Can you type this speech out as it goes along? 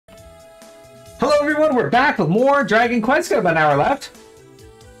Hello everyone, we're back with more Dragon Quest. Got about an hour left.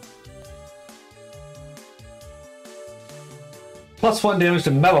 +1 damage to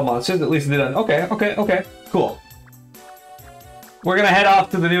metal monsters, at least they did. Okay, cool. We're gonna head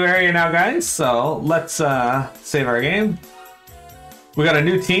off to the new area now, guys, so let's save our game. We got a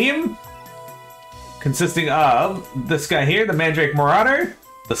new team consisting of this guy here, the Mandrake Marauder,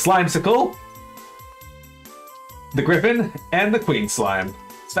 the Slimesicle, the Griffin, and the Queen Slime.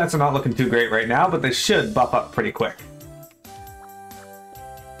 Stats are not looking too great right now, but they should buff up pretty quick.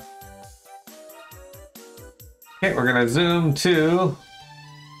 Okay, we're gonna zoom to...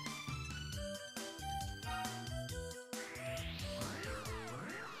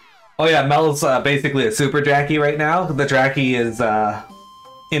 Oh yeah, Mel's basically a super Jackie right now. The Jackie is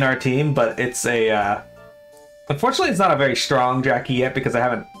in our team, but it's a... Unfortunately, it's not a very strong Jackie yet because I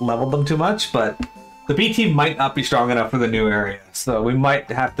haven't leveled them too much, but the B team might not be strong enough for the new area. So we might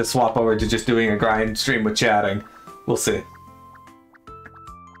have to swap over to just doing a grind stream with chatting. We'll see.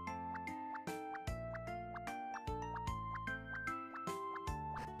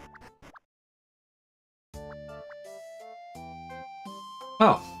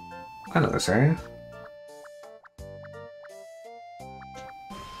 Oh, I know this area.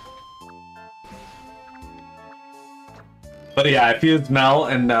 But yeah, I fused Mel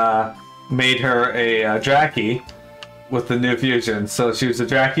and made her a Jackie with the new fusion. So she was a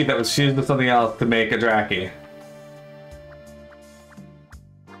Jackie that was fused with something else to make a Jackie. At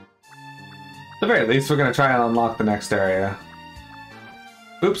the very least, we're going to try and unlock the next area.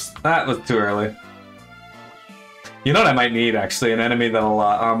 Oops, that was too early. You know what I might need, actually? An enemy that'll,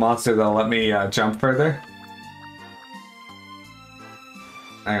 or a monster that'll let me jump further.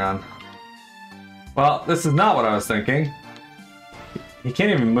 Hang on. Well, this is not what I was thinking. He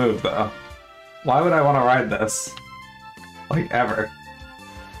can't even move, though. Why would I want to ride this? Like, ever.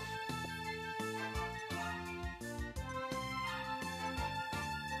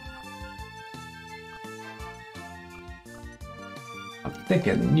 I'm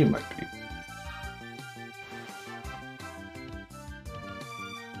thinking you might be.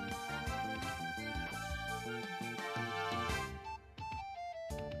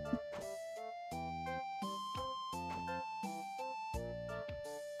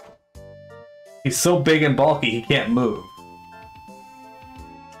 He's so big and bulky, he can't move.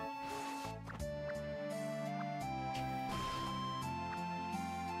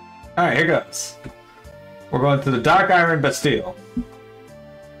 Alright, here goes. We're going to the Dark Iron Bastille.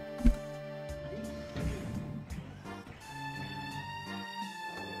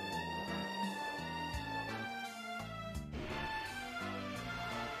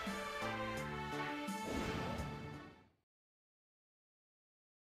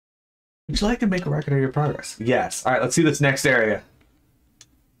 Would you like to make a record of your progress? Yes. Alright, let's see this next area.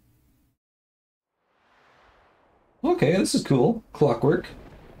 Okay, this is cool. Clockwork.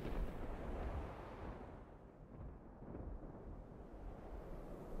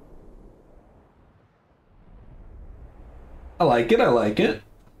 I like it, I like it.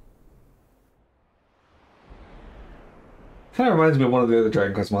 Kind of reminds me of one of the other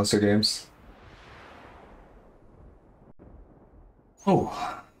Dragon Quest Monster games.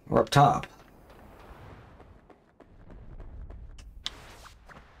 Oh. We're up top.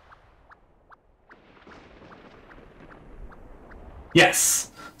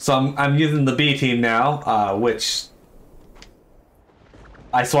 Yes. So I'm using the B team now, which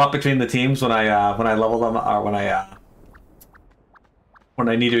I swap between the teams when I level them or when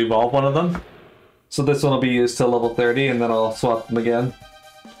I need to evolve one of them. So this one will be used till level 30, and then I'll swap them again.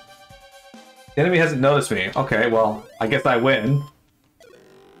 The enemy hasn't noticed me. Okay, well, I guess I win.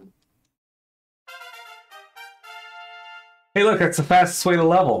 Hey look, that's the fastest way to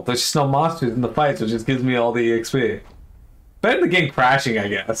level. There's just no monsters in the fight, so it just gives me all the XP. Better than the game crashing, I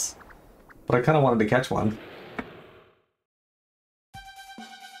guess. But I kind of wanted to catch one.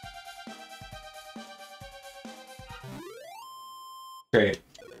 Great.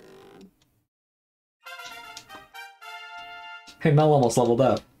 Hey, Mel almost leveled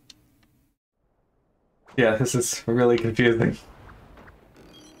up. Yeah, this is really confusing.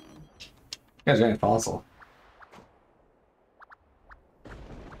 You guys are giant fossil.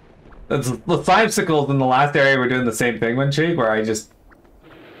 The Slimesicles in the last area were doing the same thing, when she, where I just...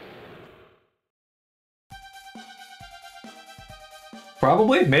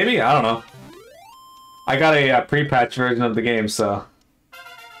 Probably? Maybe? I don't know. I got a pre-patch version of the game, so...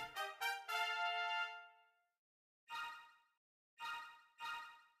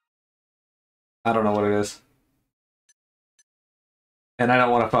 I don't know what it is. And I don't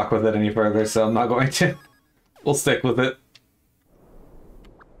want to fuck with it any further, so I'm not going to. We'll stick with it.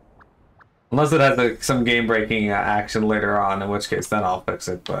 Unless it has some game-breaking action later on, in which case then I'll fix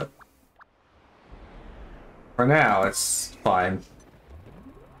it, but... For now, it's fine.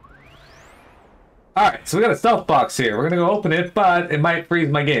 Alright, so we got a stealth box here. We're gonna go open it, but it might freeze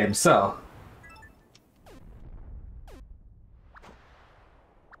my game, so...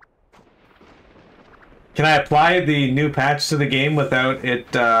 Can I apply the new patch to the game without it,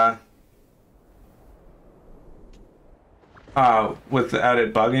 without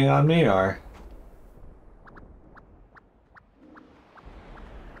it bugging on me, or?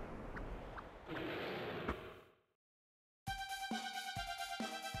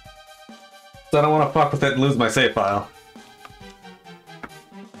 So I don't want to fuck with it and lose my save file.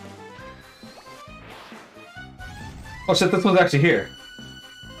 Oh shit, this one's actually here.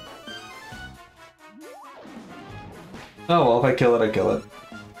 Oh well, if I kill it, I kill it.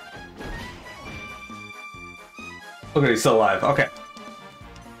 Okay, he's still alive. Okay.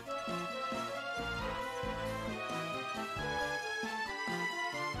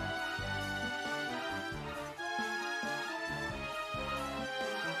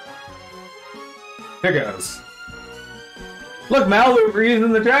 Here goes. Look, Mal, we're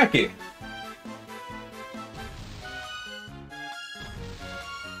using the Jackie.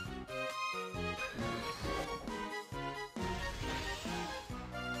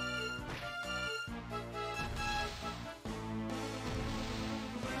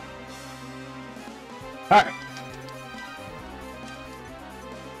 Alright.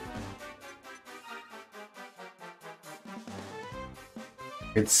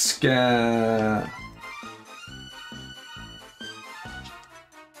 It's I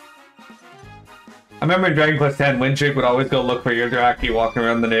remember in Dragon Quest X, Windtrick would always go look for your Draki walking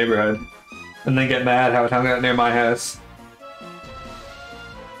around the neighborhood, and then get mad how it hung out near my house.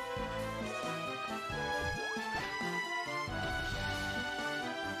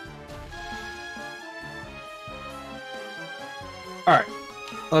 Alright,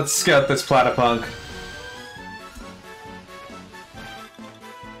 let's scout this Platypunk.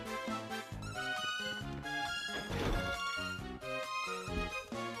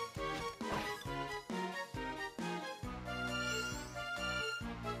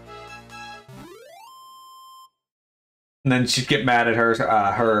 And then she'd get mad at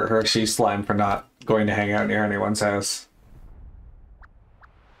her she slime for not going to hang out near anyone's house.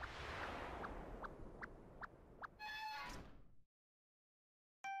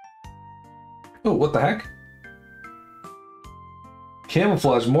 Oh, what the heck?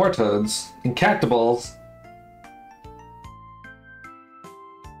 Camouflage Mortoads and Cactaballs.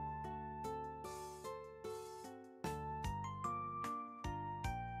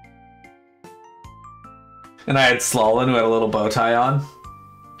 And I had Slalin who had a little bow tie on.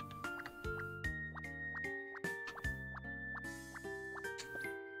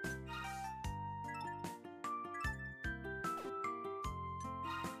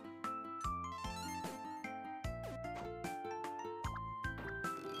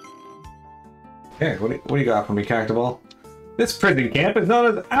 Okay, what do you got for me, Cactaball? This prison camp is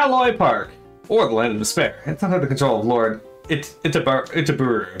known as Alloy Park, or the Land of Despair. It's under the control of Lord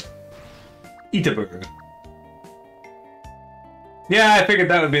Itaburu. Yeah, I figured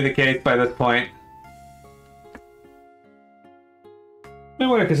that would be the case by this point. I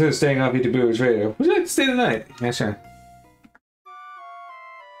want to consider staying off Itaburu's radio. Would you like to stay the night? Yeah, sure.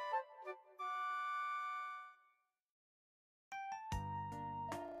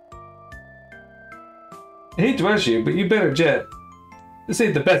 I hate to rush you, but you better jet. This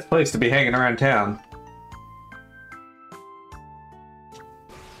ain't the best place to be hanging around town.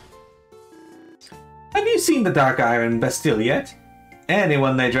 Have you seen the Dark Iron Bastille yet?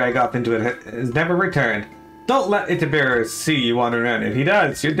 Anyone they drag off into it has never returned. Don't let Itaburu see you wandering around. If he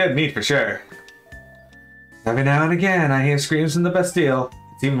does, you're dead meat for sure. Every now and again, I hear screams from the Bastille.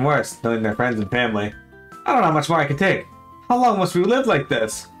 It's even worse, knowing their friends and family. I don't know how much more I can take. How long must we live like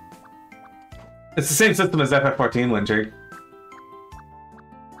this? It's the same system as FF14, Windtrick.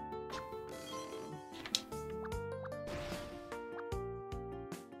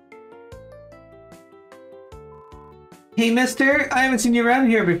 Hey, mister, I haven't seen you around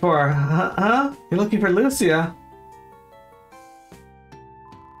here before. Huh? You're looking for Lucia?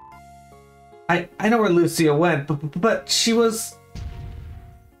 I know where Lucia went, but she was...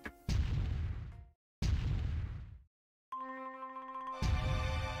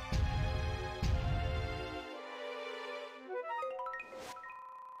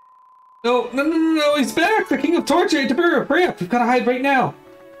 No, he's back! The King of Torture, Itaburu! Hurry up, we've gotta hide right now!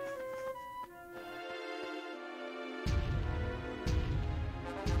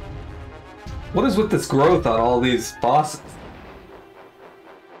 What is with this growth on all these bosses?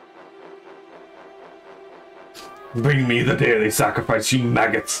 Bring me the daily sacrifice, you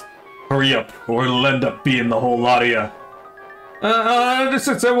maggots. Hurry up, or it'll end up being the whole lot of you.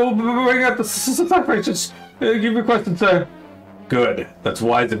 Understood, sir. We'll bring out the sacrifice. Just give your question, sir. Good. That's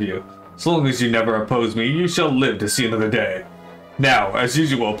wise of you. As long as you never oppose me, you shall live to see another day. Now, as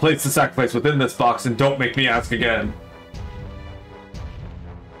usual, place the sacrifice within this box and don't make me ask again.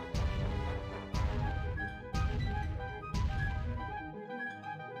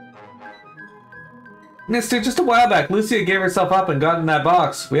 Mister, just a while back, Lucia gave herself up and got in that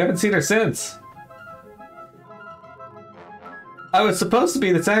box. We haven't seen her since. I was supposed to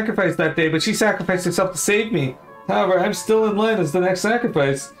be the sacrifice that day, but she sacrificed herself to save me. However, I'm still in line as the next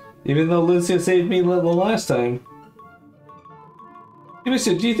sacrifice, even though Lucia saved me the last time. Hey,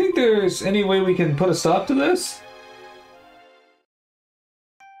 mister, do you think there's any way we can put a stop to this?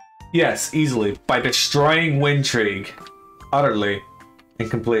 Yes, easily. By destroying Windtrigue. Utterly and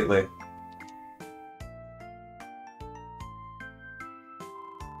completely.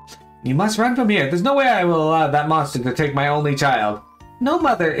 You must run from here. There's no way I will allow that monster to take my only child. No,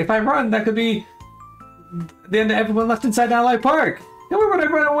 Mother. If I run, that could be the end of everyone left inside Ally Park. And where would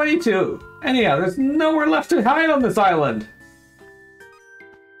I run away to? Anyhow, there's nowhere left to hide on this island.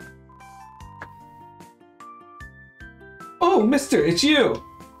 Oh, mister, it's you.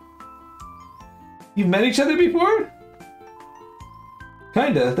 You've met each other before?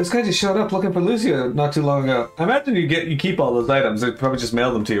 Kinda. This guy just showed up looking for Lucia not too long ago. I imagine you keep all those items. They probably just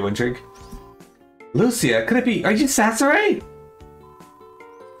mailed them to you, Windtrigue. Lucia, could it be? Are you Sasori?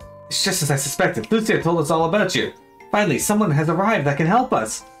 It's just as I suspected. Lucia told us all about you. Finally, someone has arrived that can help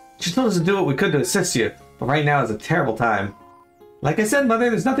us. She told us to do what we could to assist you, but right now is a terrible time. Like I said, Mother,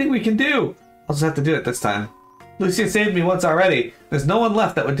 there's nothing we can do. I'll just have to do it this time. Lucia saved me once already. There's no one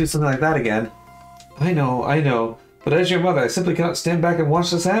left that would do something like that again. I know. But as your mother, I simply cannot stand back and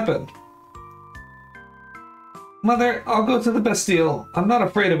watch this happen. Mother, I'll go to the Bastille. I'm not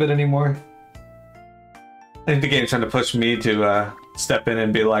afraid of it anymore. I think the game's trying to push me to step in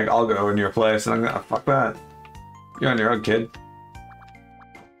and be like, I'll go in your place. And I'm gonna, fuck that. You're on your own, kid.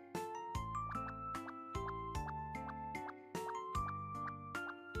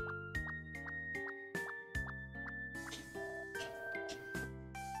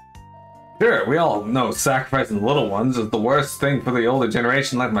 Sure, we all know sacrificing the little ones is the worst thing for the older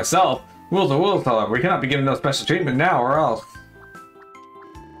generation like myself. Rules are rules, however. We cannot be given no special treatment now or else.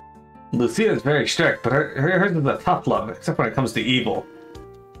 Lucia is very strict, but hers is a tough love, except when it comes to evil.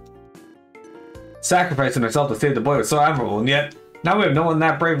 Sacrificing herself to save the boy was so admirable, and yet, now we have no one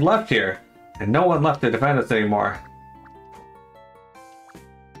that brave left here, and no one left to defend us anymore.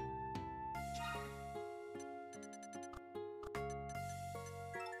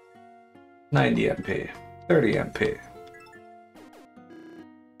 $90 MP, 30 MP.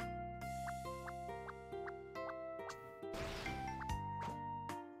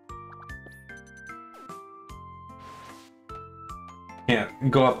 Can't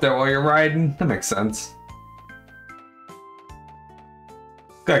go up there while you're riding. That makes sense.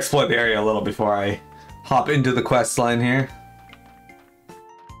 Gotta explore the area a little before I hop into the quest line here.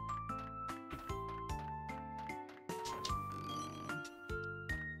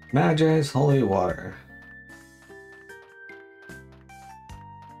 Magi's holy water.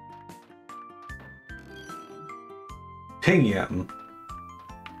 Pingyam.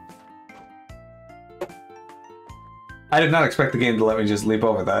 I did not expect the game to let me just leap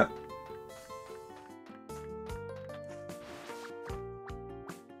over that.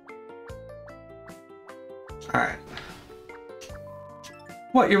 Alright.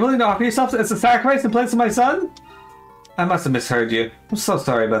 What, you're willing to offer yourself as a sacrifice in place of my son? I must have misheard you. I'm so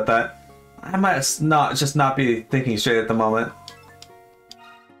sorry about that. I might not be thinking straight at the moment.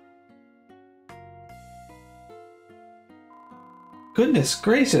 Goodness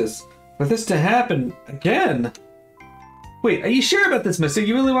gracious, for this to happen again. Wait, are you sure about this, mister?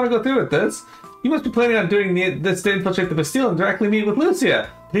 You really want to go through with this? You must be planning on doing this to infiltrate the Bastille and directly meet with Lucia.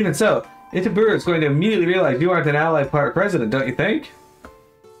 But even so, Itabura is going to immediately realize you aren't an Allied Park president, don't you think?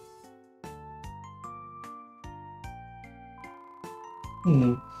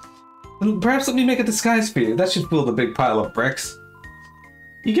 Perhaps let me make a disguise for you. That should fool the big pile of bricks.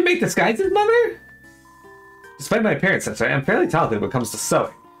 You can make disguises, Mother? Despite my appearance, I'm fairly talented when it comes to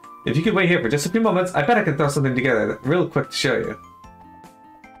sewing. If you could wait here for just a few moments, I bet I can throw something together real quick to show you.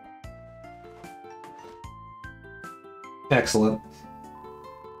 Excellent.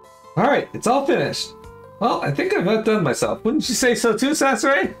 Alright, it's all finished. Well, I think I've outdone myself. Wouldn't you say so too,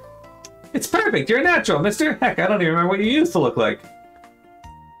 Sasori? It's perfect. You're a natural, mister. Heck, I don't even remember what you used to look like.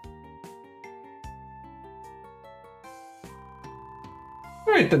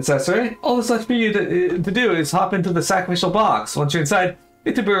 Alright, Alright then, Cesare. All that's left for you to do is hop into the sacrificial box. Once you're inside,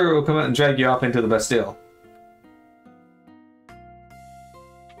 Itaburra will come out and drag you off into the Bastille.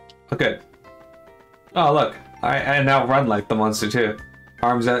 Okay. Oh, look. I now run like the monster, too.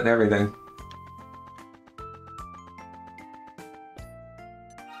 Arms out and everything.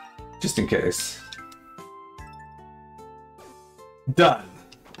 Just in case. Done.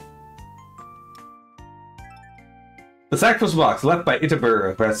 The sacrificial box left by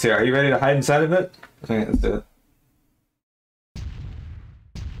Itaburra. Bastille. Are you ready to hide inside of it? Okay, let's do it.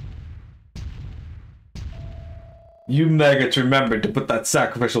 You maggots remembered to put that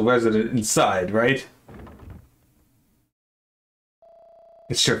sacrificial resident inside, right?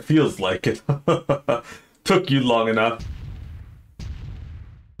 It sure feels like it. Took you long enough.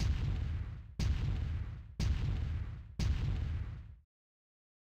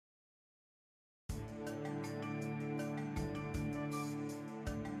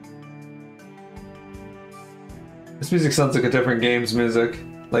 This music sounds like a different game's music.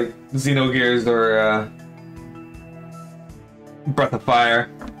 Like Xenogears or Breath of Fire.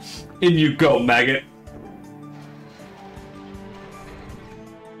 In you go, maggot.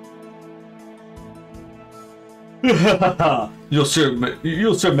 You'll sure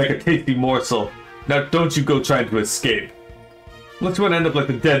make a tasty morsel. Now don't you go trying to escape. Unless you want to end up like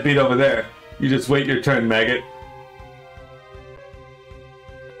the deadbeat over there. You just wait your turn, maggot.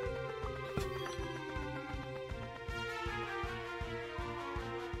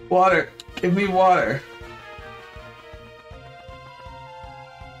 Water! Give me water!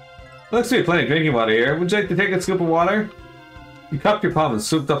 Looks to be plenty of drinking water here. Would you like to take a scoop of water? You cupped your palm and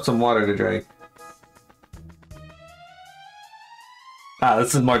scooped up some water to drink. Ah,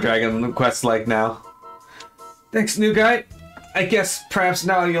 this is more Dragon Quest-like now. Thanks, new guy. I guess perhaps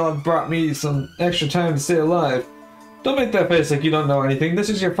now you'll have brought me some extra time to stay alive. Don't make that face like you don't know anything. This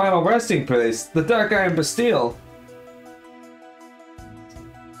is your final resting place, the Dark Iron Bastille.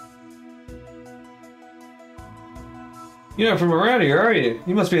 You're not from around here, are you?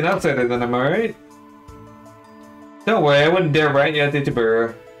 You must be an outsider then, am I right? Don't worry, I wouldn't dare write you at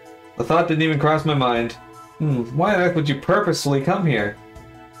Itaburra. The thought didn't even cross my mind. Why on earth would you purposefully come here?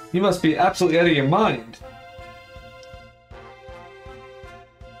 You must be absolutely out of your mind.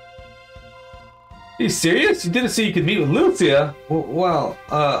 Are you serious? You didn't say you could meet with Lucia? Well,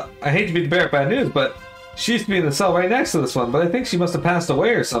 I hate to be the bearer of bad news, but she used to be in the cell right next to this one, but I think she must have passed away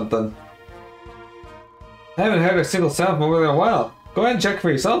or something. I haven't heard a single sound from over there in a while. Go ahead and check for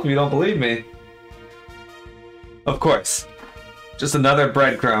yourself if you don't believe me. Of course. Just another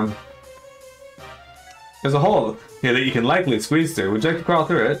breadcrumb. There's a hole here that you can likely squeeze through. Would you like to crawl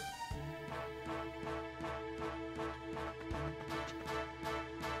through it?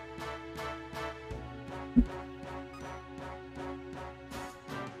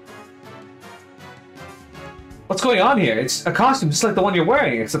 What's going on here? It's a costume just like the one you're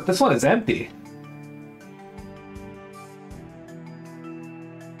wearing, except this one is empty.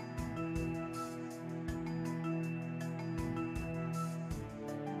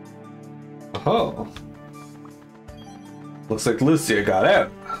 Oh. Looks like Lucia got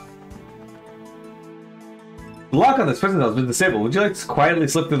out. The lock on this prison cell has been disabled. Would you like to quietly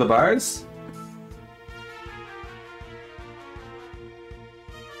slip through the bars?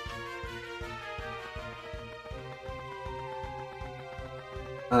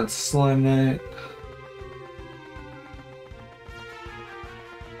 That's Slime Knight.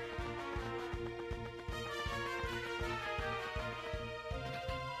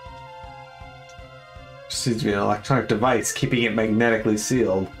 Seems to be an electronic device keeping it magnetically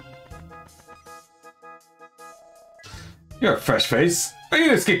sealed. You're a fresh face. Are you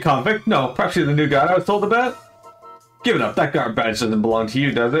an escaped convict? No, perhaps you're the new guy I was told about? Give it up. That guard badge doesn't belong to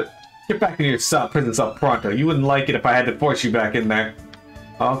you, does it? Get back in your cell, prison cell pronto. You wouldn't like it if I had to force you back in there.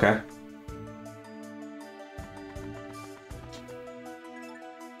 Oh, okay.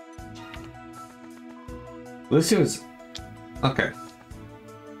 Lucia was... Okay.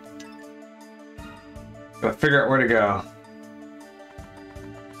 Gotta figure out where to go.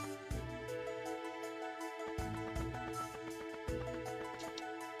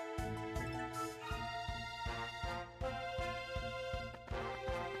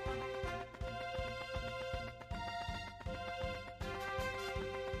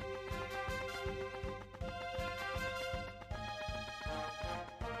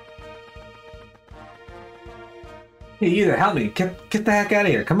 Hey, you there, help me. Get the heck out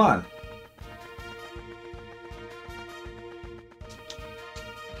of here. Come on.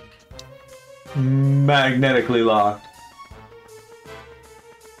 Magnetically locked.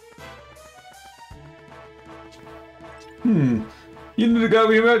 You need to go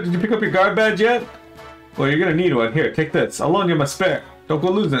here. Did you pick up your guard badge yet? Well, you're gonna need one. Here, take this. I'll loan you my spare. Don't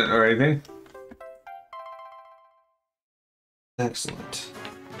go losing it or anything. Excellent.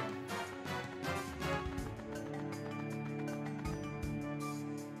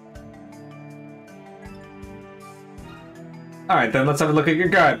 Alright then, let's have a look at your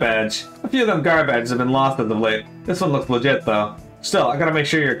guard badge. A few of them guard badges have been lost as of late. This one looks legit though. Still, I gotta make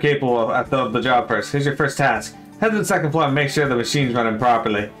sure you're capable of the job first. Here's your first task. Head to the second floor and make sure the machine's running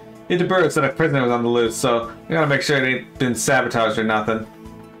properly. Itaburro said a prisoner was on the loose, so I gotta make sure it ain't been sabotaged or nothing.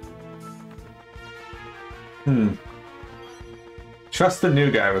 Trust the new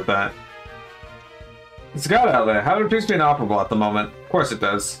guy with that. It's got out there. How it appears to be inoperable at the moment. Of course it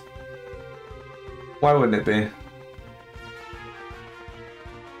does. Why wouldn't it be?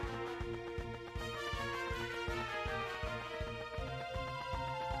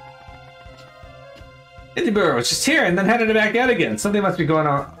 Itaburro was just here and then headed back out again. Something must be going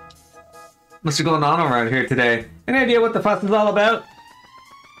on. Must be going on around here today. Any idea what the fuss is all about?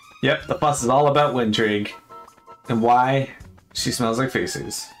 Yep, the fuss is all about Windrig. And why she smells like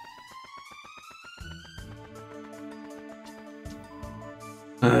feces.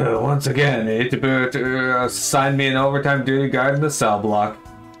 Once again, Itaburro assigned me an overtime duty guard in the cell block.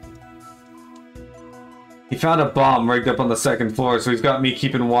 He found a bomb rigged up on the second floor, so he's got me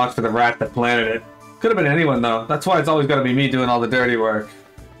keeping watch for the rat that planted it. Could have been anyone, though. That's why it's always got to be me doing all the dirty work.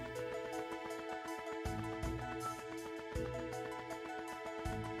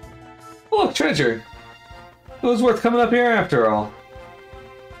 Oh, look, treasure. It was worth coming up here after all.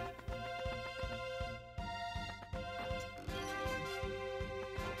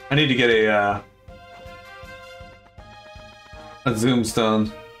 I need to get a zoom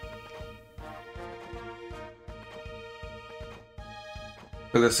stone.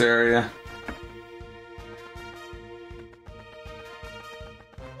 For this area.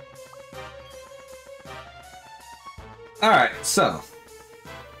 Alright, so.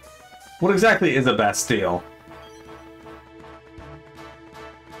 What exactly is a Bastille?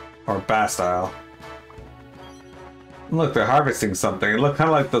 Or Bastille? Look, they're harvesting something. It looks kind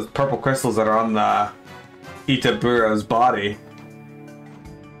of like those purple crystals that are on the Itaburro's body.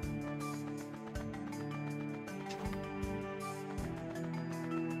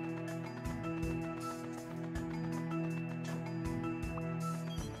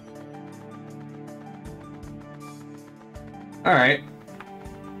 Alright.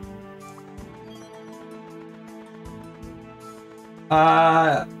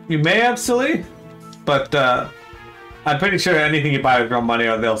 You may have silly, but I'm pretty sure anything you buy with real money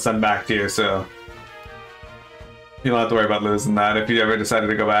they'll send back to you, so you don't have to worry about losing that if you ever decided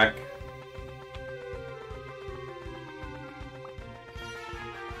to go back.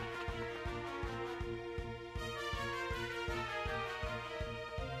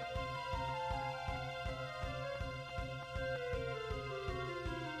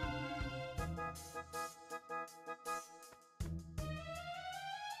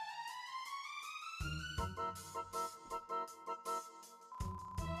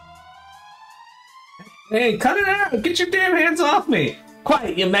 Hey, cut it out! Get your damn hands off me!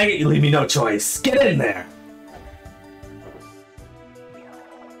 Quiet, you maggot, you leave me no choice. Get in there!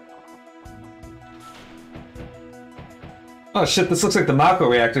 Oh shit, this looks like the Mako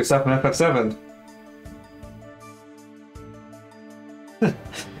reactor stuff in FF7.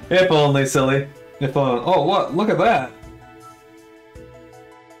 If only, silly. If only. Oh, what? Look at that!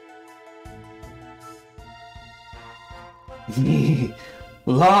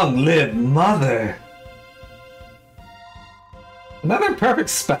 Long live Mother! Another perfect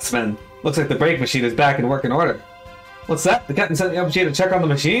specimen. Looks like the brake machine is back in working order. What's that? The captain sent the LPG to check on the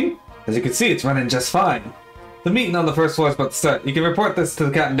machine? As you can see, it's running just fine. The meeting on the first floor is about to start. You can report this to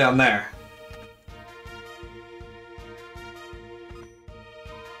the captain down there.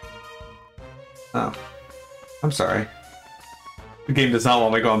 Oh. I'm sorry. The game does not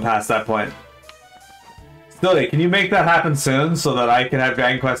want me going past that point. Stilly, can you make that happen soon so that I can have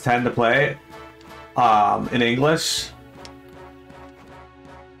Dragon Quest X to play in English?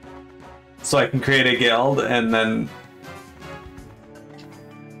 So I can create a guild and then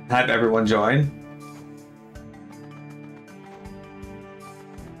have everyone join.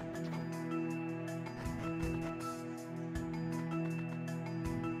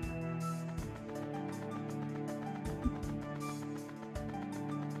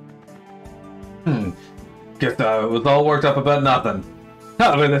 Guess it was all worked up about nothing.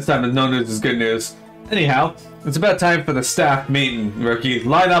 However, this time no news is good news. Anyhow, it's about time for the staff meeting, rookie.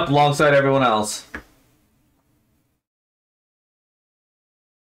 Line up alongside everyone else.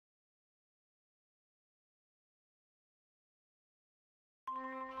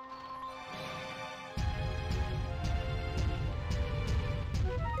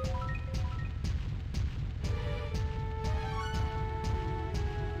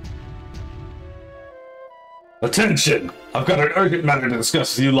 Attention! I've got an urgent matter to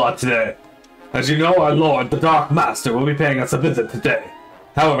discuss with you lot today. As you know, our lord, the Dark Master, will be paying us a visit today.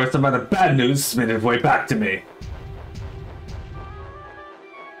 However, some rather bad news has made its way back to me.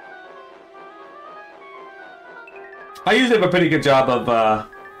 I usually have a pretty good job of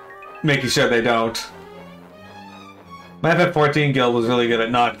making sure they don't. My FF14 guild was really good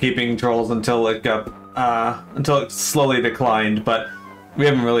at not keeping trolls until it got until it slowly declined, but we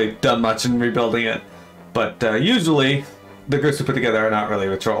haven't really done much in rebuilding it. But usually, the groups we put together are not really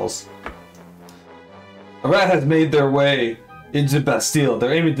with trolls. A rat has made their way into Bastille.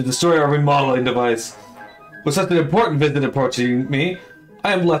 They're aiming to destroy our remodeling device. With such an important visit approaching me,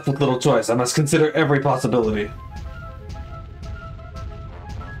 I am left with little choice. I must consider every possibility.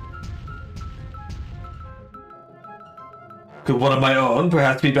 Could one of my own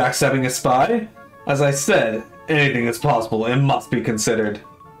perhaps be backstabbing a spy? As I said, anything is possible and must be considered.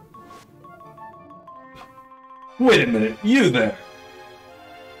 Wait a minute, you there!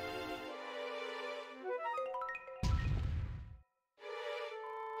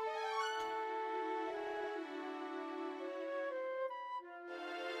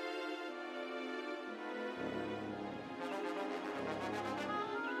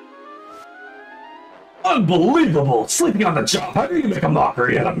 Unbelievable! Sleeping on the job! How do you make a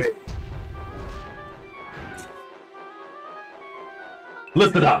mockery out of me?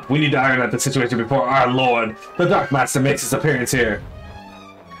 Listen up! We need to iron out the situation before our lord, the Dark Master, makes his appearance here.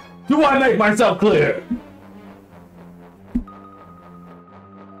 Do I make myself clear?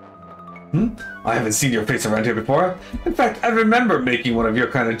 I haven't seen your face around here before. In fact, I remember making one of your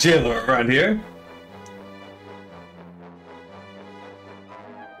kind of jailer around here.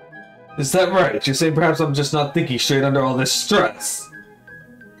 Is that right? You're saying perhaps I'm just not thinking straight under all this stress?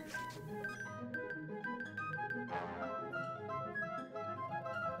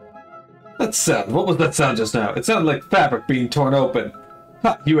 That sound. What was that sound just now? It sounded like fabric being torn open.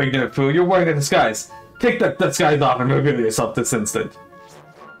 Ha! You ignorant fool. You're wearing a disguise. Take that disguise off and reveal yourself this instant.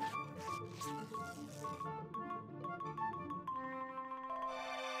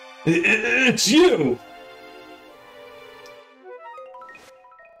 It's you!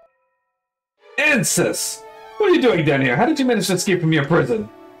 Ansis! What are you doing down here? How did you manage to escape from your prison?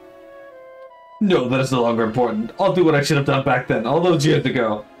 No, that is no longer important. I'll do what I should have done back then, all those years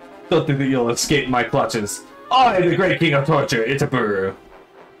ago. Don't think that you'll escape my clutches. I, the great king of torture, Itaburu.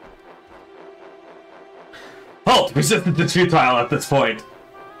 Halt! Resistance is futile at this point.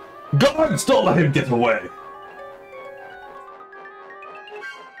 Guards, don't let him get away.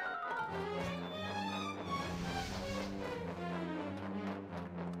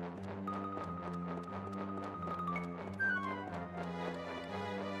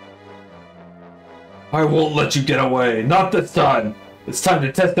 I won't let you get away. Not this time. It's time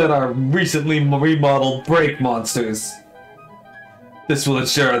to test out our recently remodeled brake monsters. This will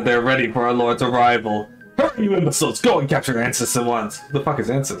ensure they're ready for our lord's arrival. Hurry, you imbeciles! Go and capture Ansis at once. Who the fuck is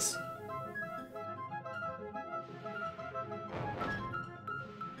Ansis?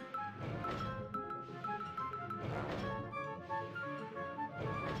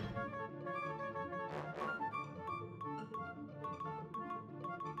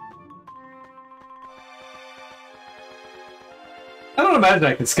 I don't imagine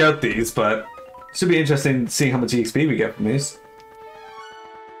I can scout these, but it should be interesting seeing how much EXP we get from these.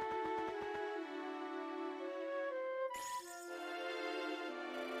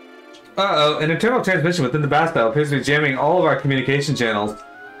 Uh-oh, an internal transmission within the Bastille appears to be jamming all of our communication channels.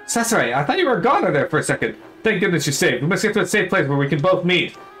 Sasori, I thought you were a goner there for a second. Thank goodness you're safe. We must get to a safe place where we can both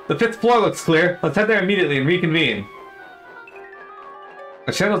meet. The 5th floor looks clear. Let's head there immediately and reconvene.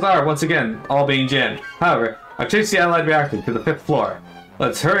 Our channels are, once again, all being jammed. However, I've chased the allied reactor to the 5th floor.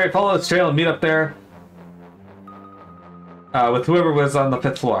 Let's hurry, follow this trail, and meet up there with whoever was on the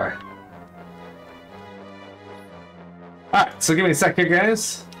 5th floor. Alright, so give me a sec here,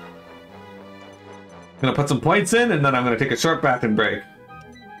 guys. Gonna put some points in, and then I'm gonna take a short bathroom break.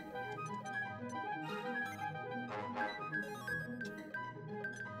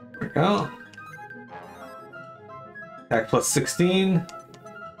 There we go. Attack plus 16.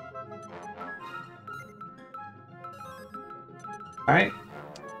 Alright.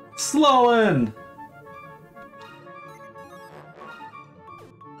 Slowin'!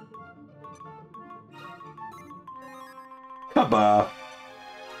 Kabba!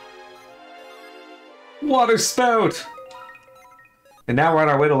 Water spout! And now we're on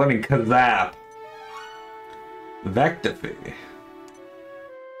our way to learning Kazap. Vectophy.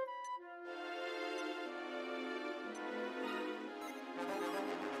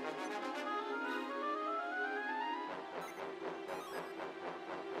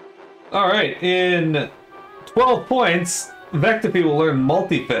 Alright, in 12 points. Vectopy will learn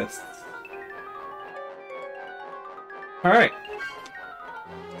multi-fists. Alright.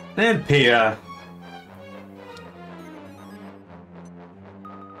 And Pia.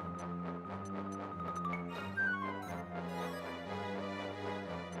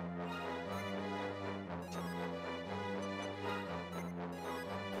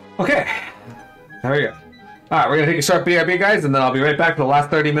 Okay. There we go. Alright, we're gonna take a short BRB, guys, and then I'll be right back for the last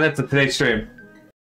 30 minutes of today's stream.